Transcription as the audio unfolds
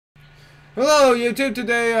Hello YouTube,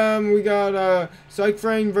 today we got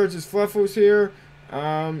PSY-Frame versus Fluffles here.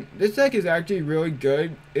 This deck is actually really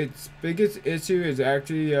good. Its biggest issue is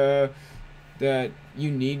actually that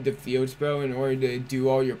you need the field spell in order to do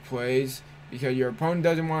all your plays, because your opponent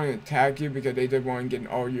doesn't want to attack you because they just want to get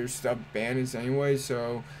all your stuff banished anyway.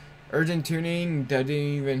 So urgent tuning doesn't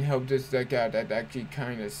even help this deck out. That actually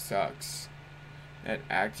kind of sucks. That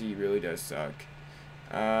actually really does suck.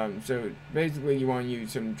 So basically you want to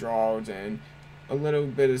use some draws and a little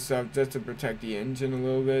bit of stuff just to protect the engine a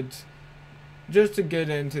little bit, just to get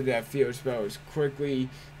into that field spell as quickly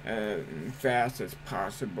and fast as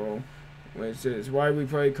possible, which is why we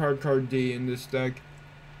play card D in this deck.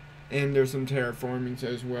 And there's some terraformings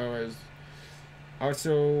as well as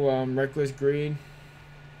also reckless greed.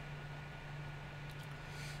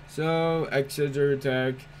 So X scissor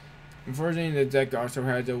attack. Unfortunately, the deck also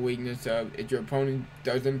has a weakness of if your opponent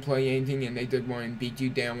doesn't play anything and they just want to beat you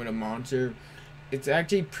down with a monster, it's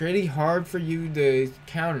actually pretty hard for you to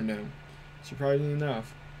counter them, surprisingly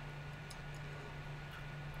enough.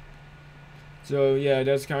 So yeah,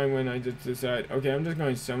 that's kind of when I just decide, okay, I'm just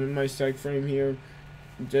going to summon my PSY-Frame here,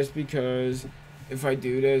 just because if I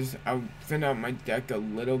do this, I'll thin out my deck a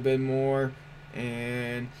little bit more,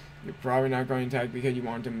 and you're probably not going to attack because you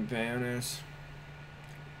want them to banish.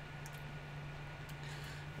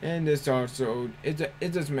 And this also, it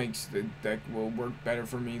just makes the deck will work better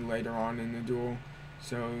for me later on in the duel.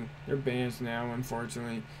 So they're banished now,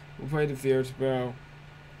 unfortunately. We'll play the field spell,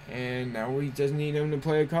 and now we just need him to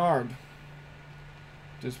play a card.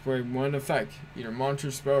 Just play one effect, either monster,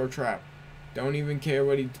 spell, or trap. Don't even care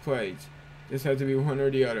what he plays. Just has to be one or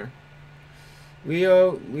the other.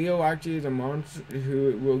 Leo actually is a monster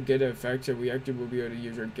who will get an effect, so we actually will be able to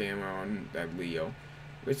use our gamma on that Leo.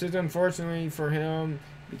 Which is unfortunately for him,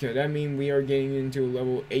 because that means we are getting into a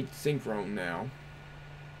level 8 synchro now.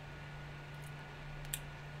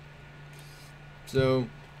 So,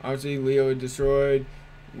 obviously Leo is destroyed.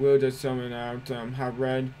 We'll just summon out Hot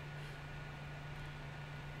Red.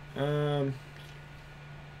 Hot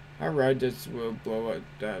Red just will blow up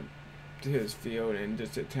that to his field and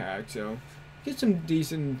just attack. So, get some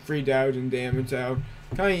decent free damage and damage out.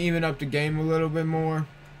 Kind of even up the game a little bit more.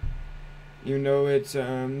 Even though it's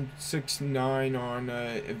 6-9 on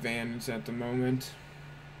advantage at the moment.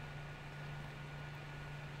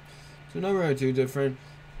 So not really too different.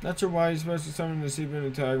 Not sure why he's supposed to summon the sleeping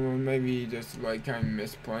attack one. Maybe he just like kind of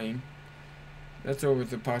misplaying. That's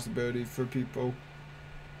always a possibility for people.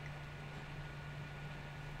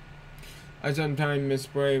 I sometimes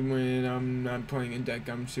misplay when I'm not playing a deck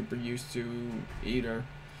I'm super used to either.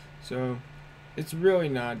 So it's really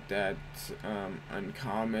not that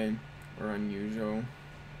uncommon or unusual.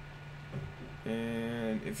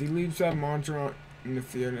 And if he leaves that monster in the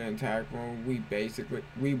field and attack, well,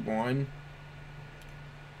 we won.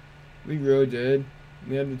 We really did.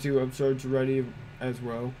 We had the 2 upstarts ready as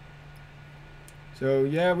well. So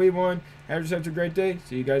yeah, we won. Have yourself a great day.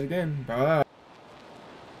 See you guys again. Bye.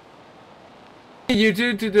 Hey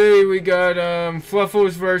YouTube, today we got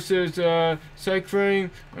Fluffles versus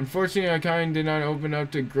PSY-Frame. Unfortunately, I kind of did not open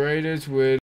up the greatest with